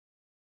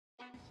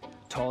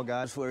tall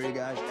guys, flirty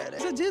guys.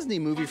 It's a Disney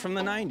movie from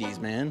the 90s,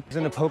 man. It's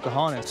in a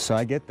Pocahontas, so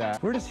I get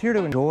that. We're just here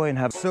to enjoy and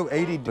have so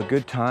 80 a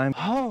good time.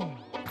 Oh,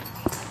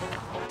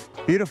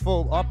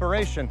 beautiful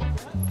operation.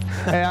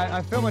 Hey,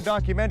 I film a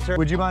documentary.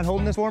 Would you mind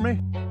holding this for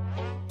me?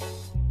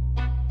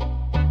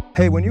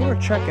 Hey, when you were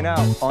checking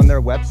out on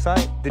their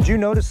website, did you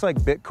notice like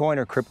Bitcoin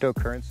or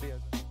cryptocurrency?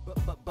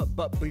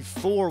 But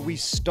before we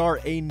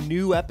start a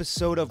new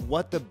episode of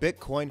What the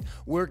Bitcoin,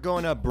 we're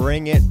going to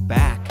bring it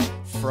back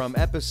from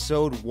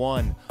episode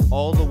 1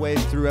 all the way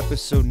through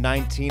episode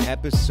 19,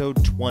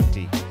 episode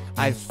 20.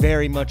 I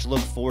very much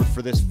look forward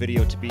for this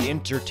video to be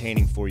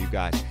entertaining for you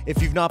guys.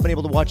 If you've not been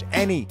able to watch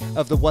any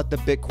of the What the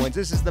Bitcoins,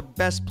 this is the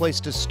best place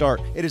to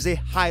start. It is a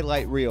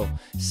highlight reel.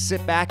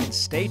 Sit back and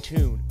stay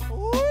tuned.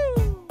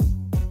 Ooh.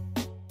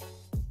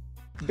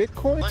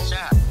 Bitcoin? What's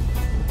that?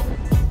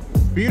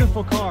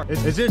 Beautiful car.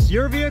 Is this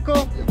your vehicle?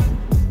 Yeah.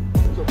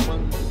 It's a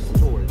fun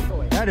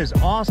toy. That is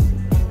awesome.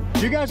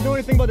 Do you guys know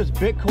anything about this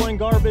Bitcoin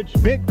garbage?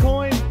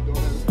 Bitcoin?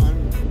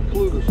 I'm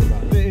clueless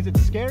about it. Is it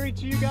scary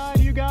to you guys?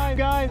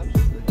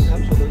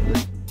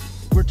 Absolutely.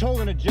 We're told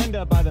an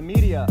agenda by the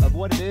media of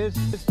what it is,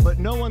 but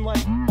no one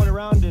likes going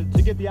around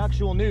to get the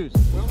actual news.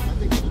 Well, I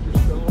think it's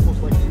just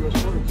almost like the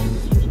U.S. currency.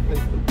 It's just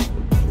paper.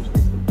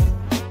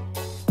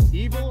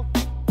 Evil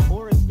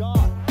or is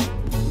God?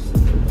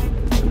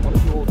 I'm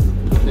too old to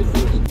take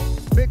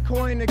risks.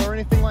 Bitcoin or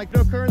anything like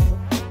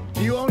cryptocurrency?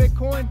 Do you own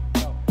Bitcoin?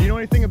 No. Do you know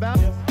anything about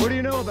it? Yes. What do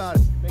you know about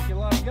it? Make you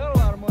got a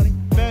lot of money.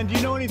 Ben, do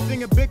you know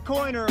anything of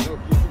Bitcoin or? No,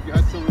 if you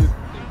got something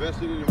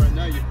invested in it right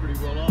now, you're pretty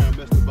well off. I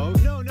missed the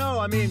boat. No,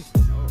 I mean.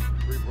 Oh,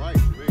 pretty bright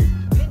to me.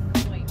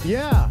 Bitcoin.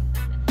 Yeah.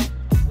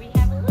 We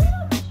have a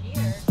little bit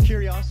here.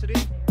 Curiosity.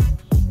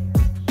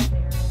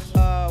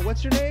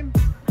 What's your name?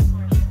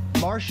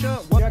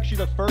 Marsha. Well, you're actually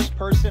the first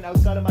person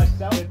outside of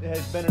myself that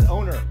has been an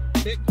owner.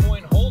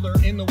 Bitcoin holder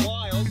in the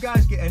wild. If you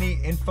guys get any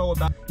info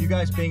about you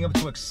guys being able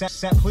to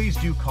accept, please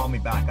do call me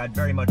back. I'd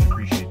very much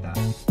appreciate that.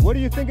 What do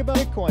you think about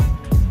Bitcoin?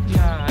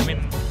 Yeah, I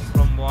mean,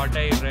 from what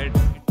I read,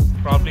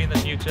 probably in the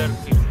future,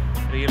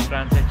 real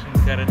transaction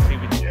currency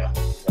will. Yeah.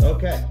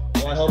 Okay.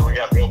 Well, I hope we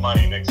got real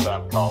money next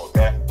time. Call,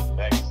 okay?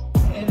 Thanks.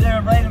 Is there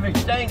a rate of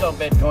exchange on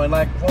Bitcoin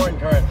like foreign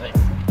currency?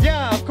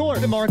 Yeah, of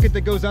course. The market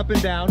that goes up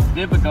and down.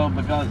 Difficult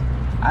because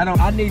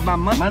I need my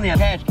money in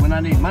cash. When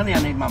I need money,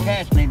 I need my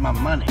cash, need my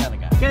money.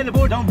 Can't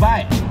afford, don't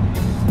buy it.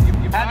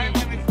 You buy it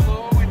when it's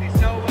low and you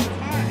sell when it's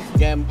high.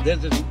 Yeah,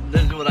 this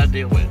is what I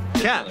deal with.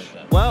 Cash.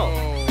 Well,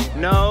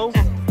 no.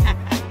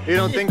 You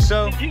don't think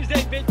so? Did you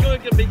say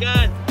Bitcoin can be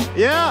gone?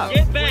 Yeah.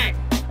 Get back.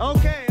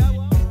 Okay, I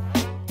will.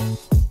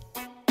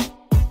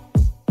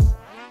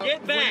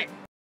 Get back.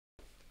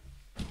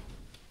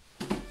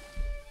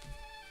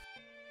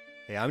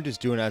 Hey, I'm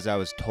just doing as I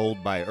was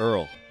told by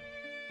Earl.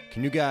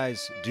 Can you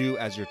guys do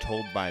as you're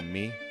told by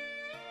me?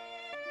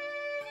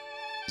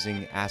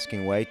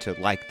 Asking way to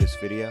like this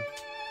video,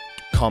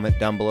 comment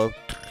down below,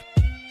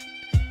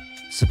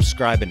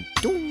 subscribe, and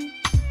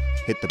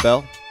hit the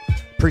bell.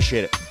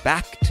 Appreciate it.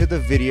 Back to the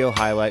video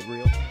highlight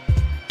reel.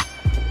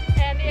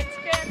 And it's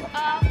been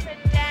up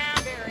and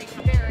down. Very,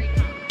 very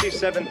common.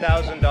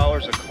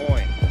 $7,000 a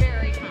coin.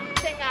 Very common.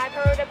 The thing I've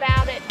heard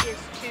about it is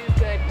too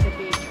good to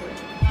be true.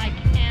 Like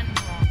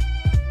Enron.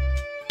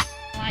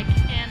 Like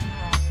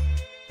Enron.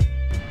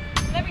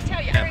 Let me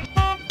tell you.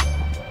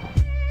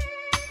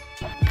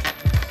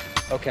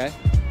 Okay.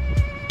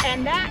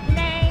 And that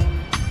name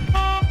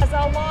has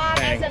a lot,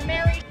 Bang. as a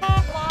married,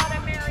 lot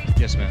of married.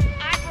 Yes, ma'am.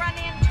 I've run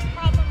into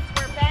problems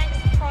where banks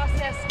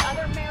process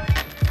other married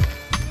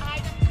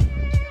items.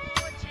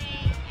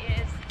 Technology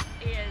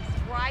is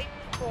ripe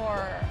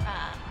for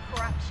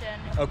corruption.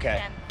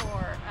 Okay. And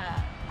for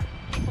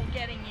people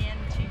getting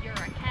into your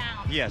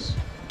account. Yes.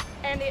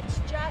 And it's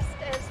just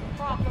as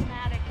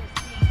problematic as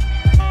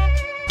being married.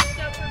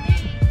 So for me,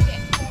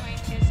 Bitcoin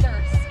is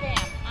their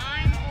scam.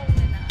 I'm old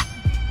enough.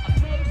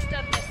 Most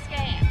of the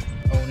scams.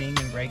 Owning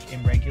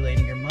and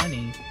regulating your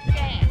money.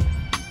 Scams.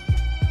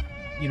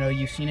 You know,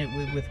 you've seen it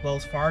with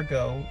Wells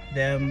Fargo.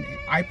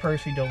 I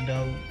personally don't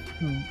know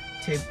who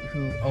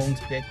owns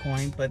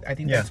Bitcoin, but I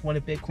think that's one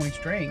of Bitcoin's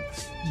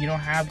strengths. You don't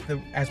have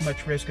as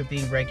much risk of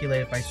being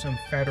regulated by some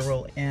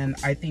federal, and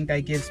I think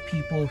that gives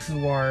people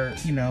who are,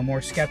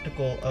 more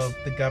skeptical of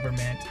the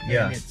government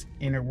and its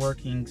inner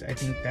workings, I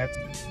think that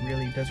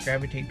really does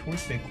gravitate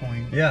towards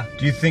Bitcoin. Yeah.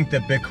 Do you think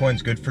that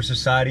Bitcoin's good for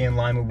society in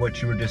line with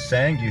what you were just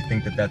saying? Do you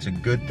think that that's a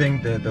good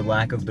thing, the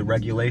lack of the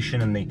regulation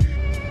and the...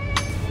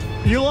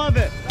 You love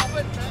it? Love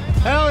it, man.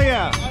 Hell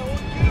yeah.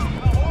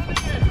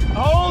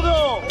 Hold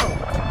on.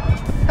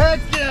 Heck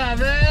yeah,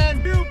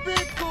 man. New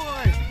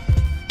Bitcoin.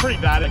 Pretty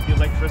bad at the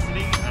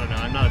electricity. I don't know.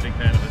 I'm not a big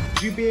fan of it.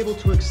 Would you be able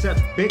to accept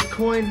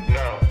Bitcoin?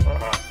 No.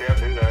 Can't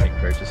do that.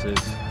 Purchases,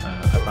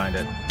 I find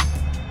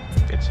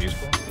it's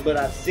useful. But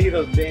I see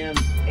those damn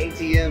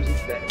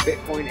ATMs, that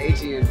Bitcoin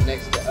ATMs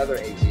next to other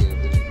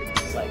ATMs.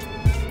 It's like,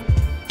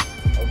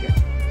 okay.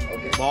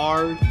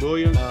 Bars,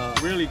 bullion,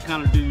 really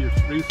kind of do your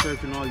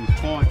research on all these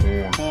coins.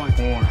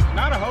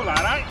 Not a whole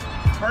lot.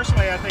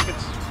 Personally, I think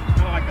it's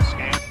kind of like a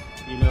scam.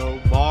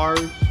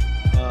 Bars,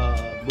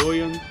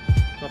 bullion,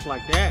 stuff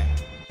like that.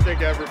 I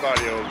think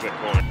everybody owns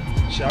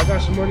Bitcoin. Shit, I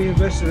got some money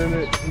invested in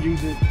it and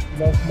use it, you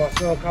know, for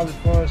myself, college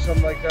fund,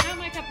 something like that. Not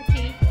my cup of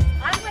tea.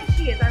 I'm like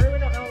she is. I really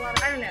don't know a lot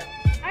of, I don't know.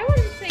 I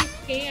wouldn't say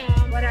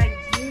scam. What I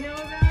do know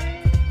about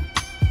it,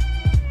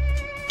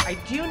 I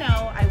do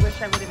know I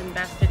wish I would have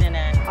invested in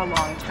it a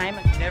long time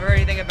ago. Never heard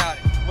anything about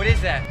it. What is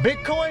that?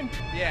 Bitcoin?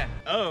 Yeah.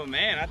 Oh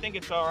man, I think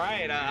it's all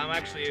right. I'm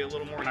actually a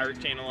little more I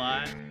retain a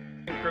lot.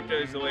 Crypto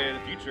is the way of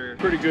the future.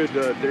 Pretty good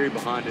theory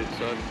behind it,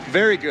 son.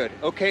 Very good.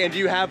 Okay, and do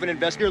you have an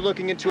investor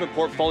looking into a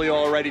portfolio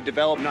already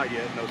developed? Not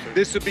yet, no sir.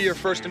 This would be your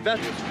first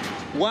investment.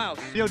 Wow.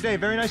 Yo, Dave,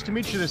 very nice to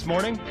meet you this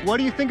morning. What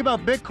do you think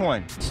about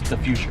Bitcoin? It's the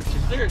future.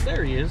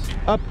 There he is.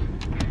 Up.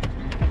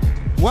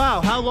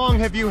 Wow, how long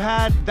have you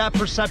had that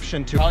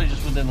perception to? Probably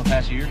just within the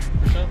past year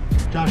or so.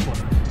 Joshua.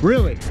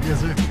 Really? Yes,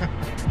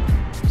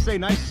 sir. Say,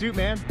 nice suit,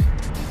 man.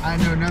 I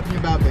know nothing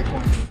about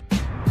Bitcoin.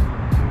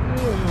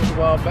 A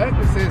while back,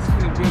 it says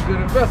it'd be a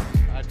good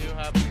investment. I do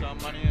have some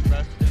money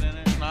invested in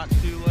it. Not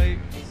too late.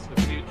 It's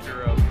the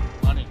future of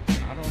money.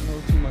 I don't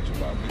know too much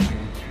about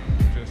Bitcoin.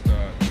 Just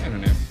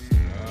internet.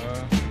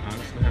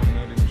 Honestly, I'm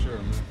not even sure,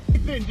 man.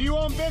 Nathan, do you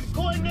own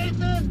Bitcoin,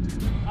 Nathan?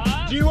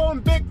 Do you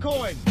own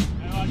Bitcoin?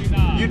 No, I do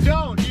not. You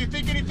don't? Do you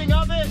think anything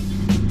of it?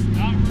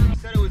 He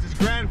said it was his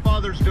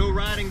grandfather's dough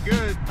riding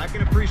good. I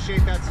can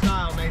appreciate that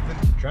style, Nathan.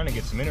 Trying to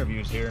get some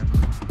interviews here.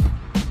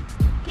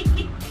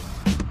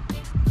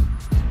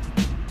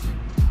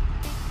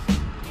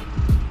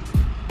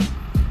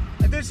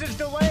 This is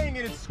delaying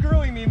it. It's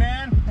screwing me,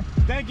 man.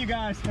 Thank you,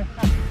 guys.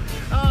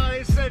 Oh,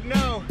 they said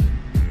no.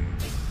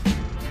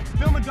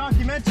 Film a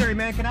documentary,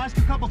 man. Can I ask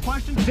a couple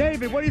questions?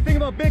 David, what do you think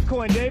about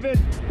Bitcoin, David?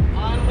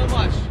 I don't know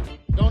much.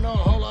 Don't know a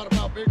whole lot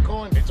about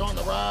Bitcoin. It's on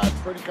the rise,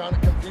 pretty kind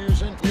of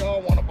confusing. We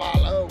all want to buy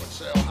low and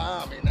sell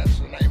high. I mean, that's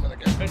the name of the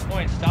game.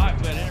 Bitcoin stock,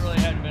 but it really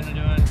hadn't been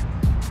doing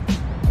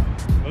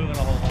moving a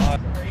whole lot.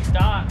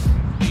 Stock.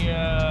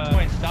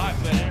 Bitcoin stock,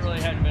 but it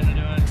really hadn't been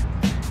doing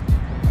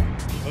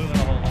moving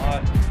a whole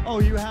lot. Oh,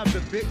 you have the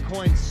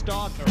Bitcoin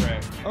stock?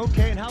 Correct.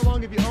 Okay, and how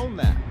long have you owned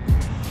that?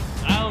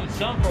 I owned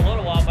some for a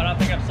little while, but I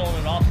think I've sold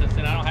it off since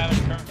then. I don't have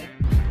any currently.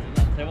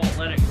 They won't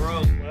let it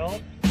grow. Well.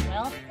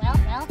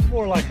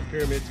 More like a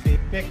pyramid scheme.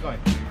 Bitcoin.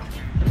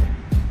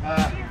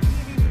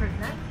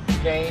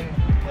 Game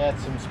that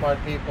some smart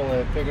people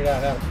have figured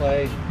out how to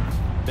play.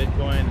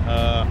 Bitcoin,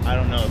 I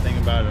don't know a thing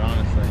about it,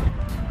 honestly.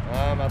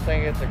 I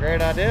think it's a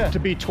great idea. To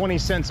be 20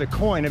 cents a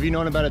coin. Have you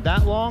known about it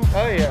that long?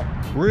 Oh yeah.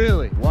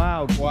 Really?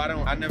 Wow. Well,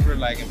 I never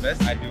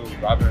invest. I do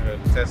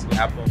Robinhood, Tesla,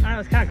 Apple. I don't know,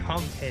 it's kind of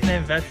complicated. I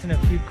invest in a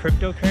few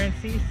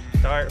cryptocurrencies.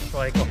 Start for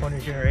like a whole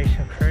new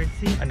generation of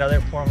currency. Another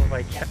form of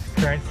like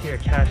currency or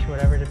cash or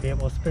whatever to be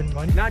able to spend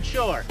money. Not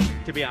sure,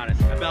 to be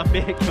honest, about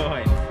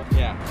Bitcoin.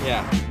 Yeah.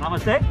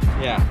 Namaste?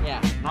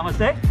 Yeah.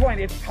 Namaste? Bitcoin,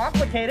 it's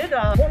complicated.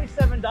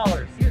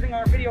 $27 using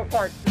our video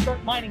cards to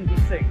start mining these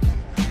things.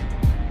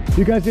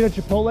 You guys eat at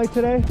Chipotle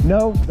today?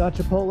 No, not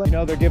Chipotle. You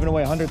know, they're giving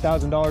away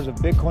 $100,000 of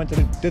Bitcoin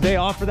today. Did they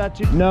offer that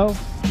to you? No.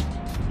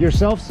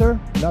 Yourself, sir?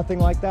 Nothing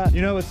like that?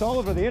 You know, it's all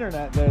over the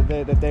internet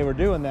that they were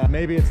doing that.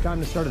 Maybe it's time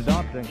to start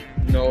adopting.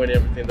 Knowing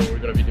everything that we're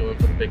going to be doing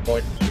for the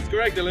Bitcoin. It's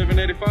correct. I live in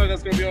 85.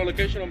 That's going to be our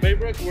location on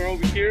Baybrook. We're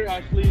over here,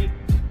 actually.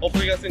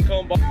 Hopefully you guys can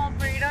come by.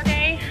 Burrito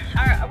Day.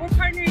 We're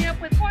partnering up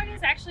with Coin.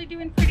 It's actually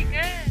doing pretty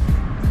good.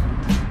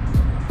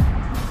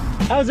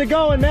 How's it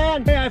going,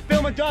 man? Hey, I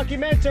film a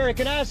documentary.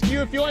 Can I ask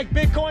you if you like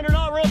Bitcoin or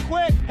not real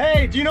quick?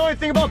 Hey, do you know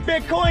anything about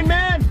Bitcoin,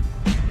 man?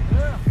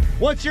 Yeah.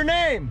 What's your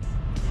name?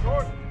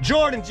 Jordan.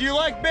 Jordan, do you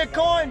like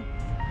Bitcoin?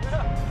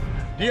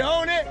 Yeah. Do you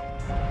own it?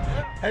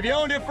 Yeah. Have you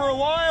owned it for a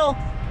while?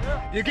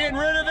 Yeah. You getting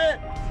rid of it?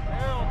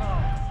 Hell no.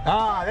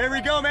 Ah, there we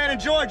go, man.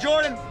 Enjoy,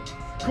 Jordan.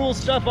 Cool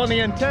stuff on the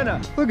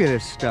antenna. Look at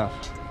this stuff.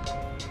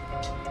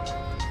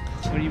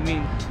 What do you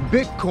mean?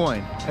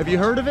 Bitcoin. Have you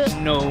heard of it?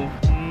 No.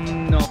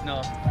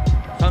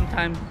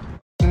 Sometimes.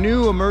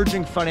 New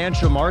emerging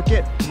financial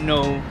market?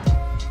 No.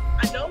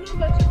 I don't know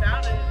much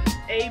about it.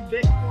 A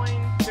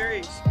Bitcoin, very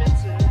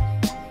expensive.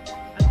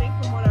 I think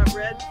from what I've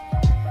read.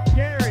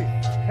 Gary,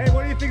 hey,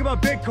 what do you think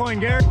about Bitcoin,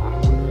 Gary?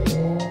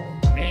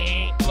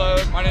 Hello,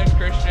 my name's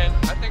Christian.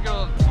 I think it's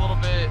a little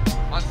bit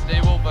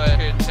unstable, but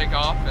it could take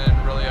off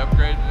and really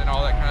upgrade and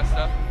all that kind of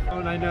stuff.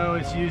 And I know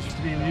it's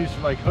being used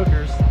for like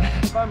hookers.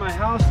 By my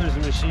house, there's a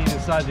machine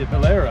inside the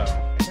Bolero.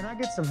 Can I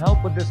get some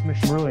help with this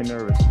machine? I'm really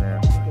nervous, man.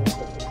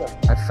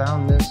 I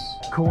found this.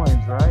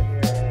 Coins, right?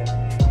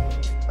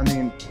 Yeah. I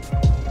mean,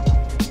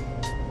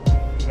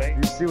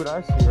 you see what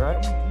I see,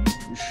 right?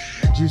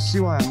 Do you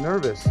see why I'm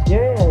nervous?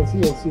 Yeah, I see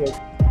it.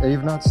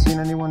 You've not seen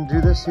anyone do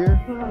this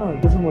here? No,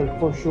 it doesn't work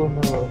for sure,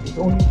 no. It's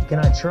only, can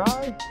I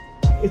try?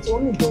 It's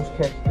only those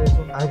cash.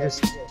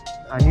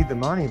 I need the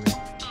money, man.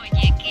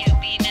 Oye, ¿qué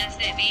opinas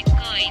de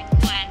Bitcoin,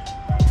 Juan?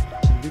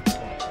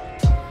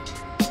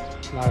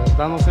 La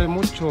verdad no sé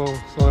mucho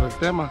sobre el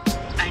tema.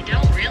 I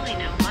don't really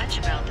know much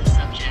about the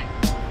subject.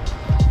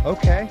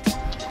 Okay.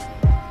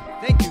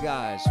 Thank you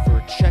guys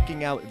for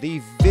checking out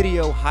the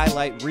video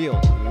highlight reel.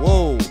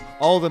 Whoa,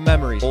 all the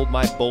memories. Hold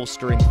my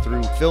bolstering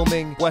through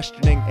filming,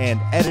 questioning, and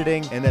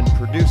editing, and then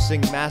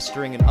producing,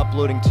 mastering, and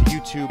uploading to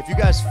YouTube. If you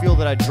guys feel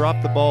that I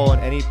dropped the ball on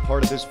any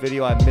part of this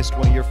video, I missed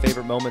one of your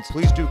favorite moments,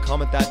 please do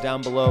comment that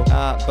down below.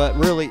 But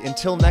really,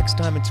 until next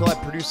time, until I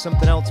produce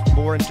something else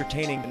more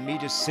entertaining than me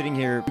just sitting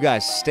here, you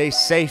guys stay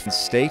safe and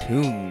stay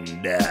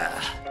tuned.